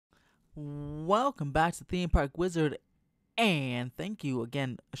Welcome back to Theme Park Wizard, and thank you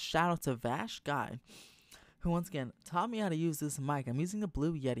again. A shout out to Vash Guy, who once again taught me how to use this mic. I'm using a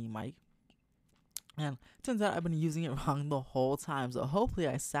Blue Yeti mic, and it turns out I've been using it wrong the whole time. So hopefully,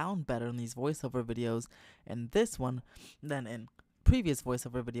 I sound better in these voiceover videos in this one than in previous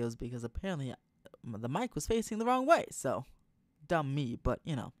voiceover videos because apparently the mic was facing the wrong way. So dumb me, but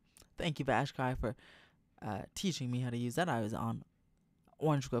thank you, Vash Guy, for teaching me how to use that. I was on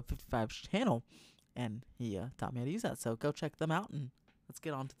Orange Grove 55's channel, and he taught me how to use that. So go check them out, and let's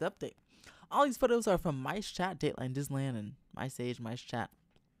get on to the update. All these photos are from Micechat, Dateline Disneyland, and MySage, Micechat.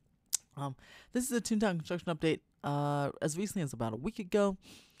 This is a Toontown construction update as recently as about a week ago.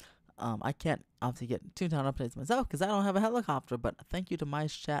 I can't obviously get Toontown updates myself because I don't have a helicopter, but thank you to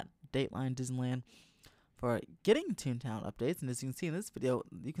Micechat, Dateline Disneyland for getting Toontown updates. And as you can see in this video,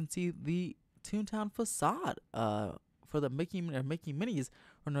 you can see the Toontown facade for the Mickey Minnie's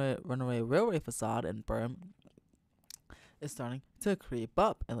Runaway Railway facade and berm is starting to creep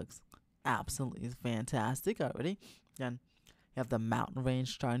up. It looks absolutely fantastic already. Then you have the mountain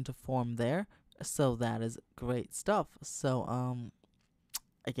range starting to form there, so that is great stuff. So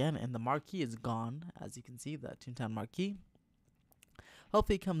again, and the marquee is gone, as you can see, the Toontown marquee.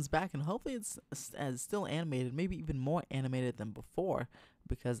 Hopefully it comes back, and hopefully it's still animated, maybe even more animated than before,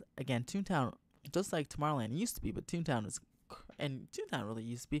 because again, Toontown, just like Tomorrowland used to be, but Toontown really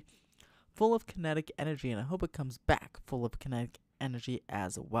used to be full of kinetic energy, and I hope it comes back full of kinetic energy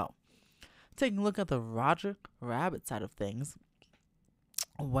as well. Taking a look at the Roger Rabbit side of things,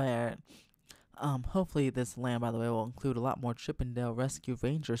 where hopefully this land, by the way, will include a lot more Chippendale Rescue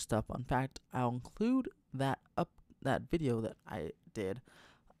Ranger stuff. In fact, I'll include that video that I did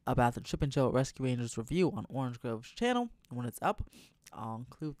about the Chippendale Rescue Rangers review on Orange Grove's channel. When it's up, I'll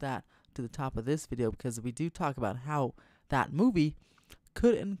include that to the top of this video because we do talk about how that movie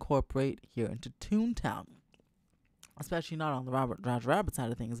could incorporate here into Toontown, especially not on the Roger Rabbit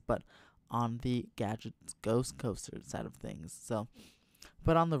side of things, but on the Gadget's Ghost Coaster side of things. So,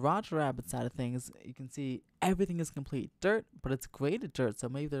 but on the Roger Rabbit side of things, you can see everything is complete dirt, but it's graded dirt, so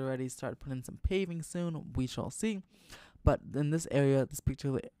maybe they're ready to start putting in some paving soon. We shall see. But in this area, this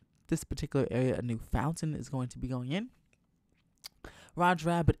particular area, a new fountain is going to be going in. Roger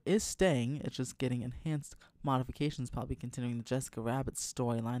Rabbit is staying. It's just getting enhanced modifications, probably continuing the Jessica Rabbit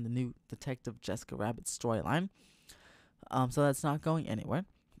storyline, the new Detective Jessica Rabbit storyline. So that's not going anywhere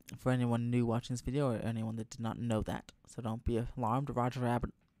for anyone new watching this video or anyone that did not know that. So don't be alarmed. Roger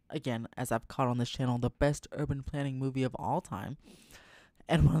Rabbit, again, as I've called on this channel, the best urban planning movie of all time,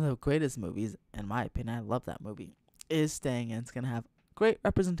 and one of the greatest movies, in my opinion. I love that movie. Is staying, and it's going to have great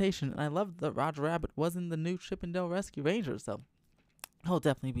representation. And I love that Roger Rabbit was in the new Chippendale Rescue Rangers, so he'll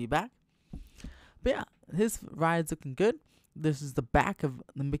definitely be back. But yeah, his ride's looking good. This is the back of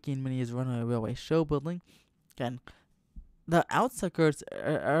the Mickey and Minnie's Runaway Railway show building. Again, the outskirts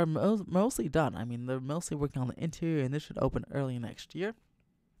are mostly done. I mean, they're mostly working on the interior, and this should open early next year,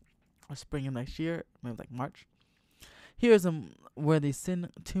 or spring of next year, maybe like March. Here's where the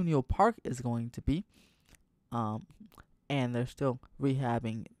Centennial Park is going to be. And they're still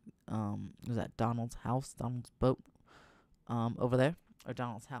rehabbing, was that Donald's boat, over there, or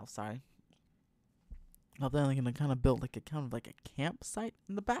Donald's house, sorry. Well, they're going to kind of build like a campsite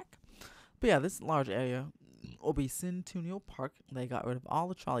in the back. But yeah, this large area will be Centennial Park. They got rid of all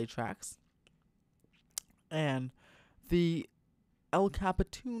the trolley tracks, and the El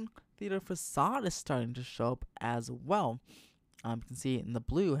Capitan Theater facade is starting to show up as well. You can see it in the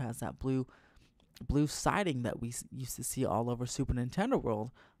blue, has that blue siding that we used to see all over Super Nintendo World.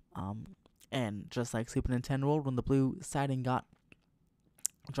 And just like Super Nintendo World, when the blue siding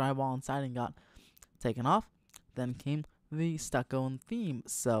drywall and siding got taken off, then came the stucco and theme.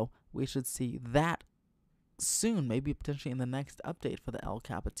 So we should see that soon, maybe potentially in the next update for the El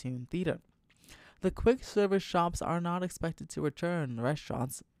Capitan Theater. The quick service shops are not expected to return.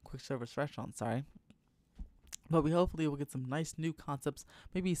 Quick service restaurants, sorry. But we hopefully will get some nice new concepts,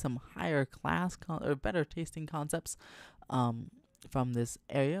 maybe some higher class or better tasting concepts from this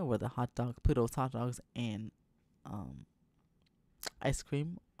area where the Pluto's hot dogs and ice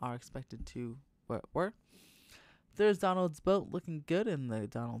cream are expected to were. There's Donald's boat looking good in the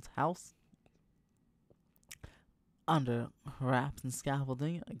Donald's house under wraps and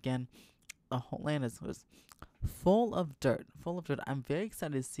scaffolding. Again, the whole land is full of dirt. I'm very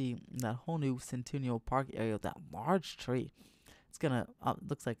excited to see that whole new Centennial Park area with that large tree. It's gonna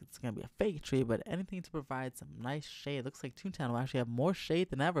looks like it's gonna be a fake tree, but anything to provide some nice shade. Looks like Toontown will actually have more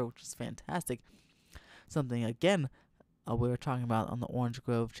shade than ever, which is fantastic. Something again we were talking about on the Orange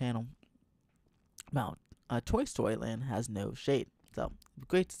Grove channel about Toy Story Land has no shade. So it'd be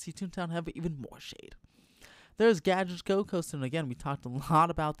great to see Toontown have even more shade. There's Gadget's Go Coaster, and again, we talked a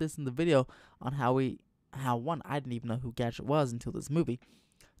lot about this in the video on how one, I didn't even know who Gadget was until this movie.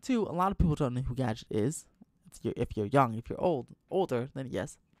 Two, a lot of people don't know who Gadget is. If you're young, if you're older, then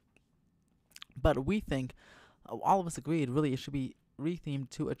yes. But we think, all of us agreed, really it should be rethemed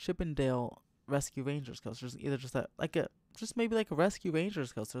to a Chippendale Rescue Rangers coaster. Either just maybe like a Rescue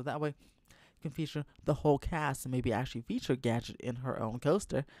Rangers coaster. That way you can feature the whole cast and maybe actually feature Gadget in her own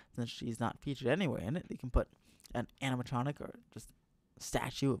coaster, since she's not featured anywhere in it. You can put an animatronic or just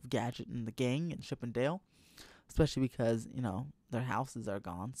statue of Gadget and the gang in Chippendale, especially because, their houses are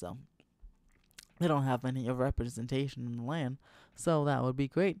gone, so they don't have any representation in the land, so that would be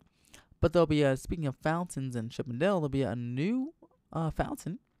great. But there'll be, speaking of fountains in Chippendale, there'll be a new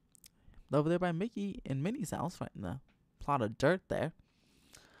fountain over there by Mickey and Minnie's house, right in the plot of dirt there.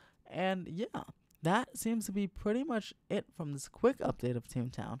 And yeah, that seems to be pretty much it from this quick update of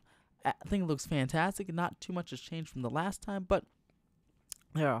Toontown. I think it looks fantastic. Not too much has changed from the last time, but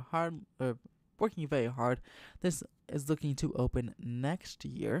they are working very hard. This is looking to open next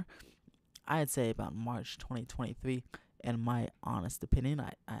year. I'd say about March 2023. In my honest opinion,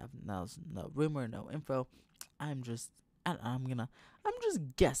 I have no rumor, no info. I'm just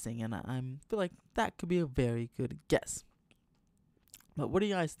guessing, and I feel like that could be a very good guess. But what do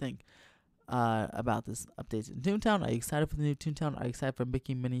you guys think about this update in Toontown? Are you excited for the new Toontown? Are you excited for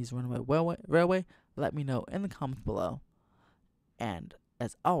Mickey and Minnie's Runaway Railway? Let me know in the comments below. And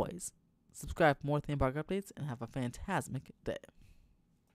as always, subscribe for more theme park updates and have a fantastic day.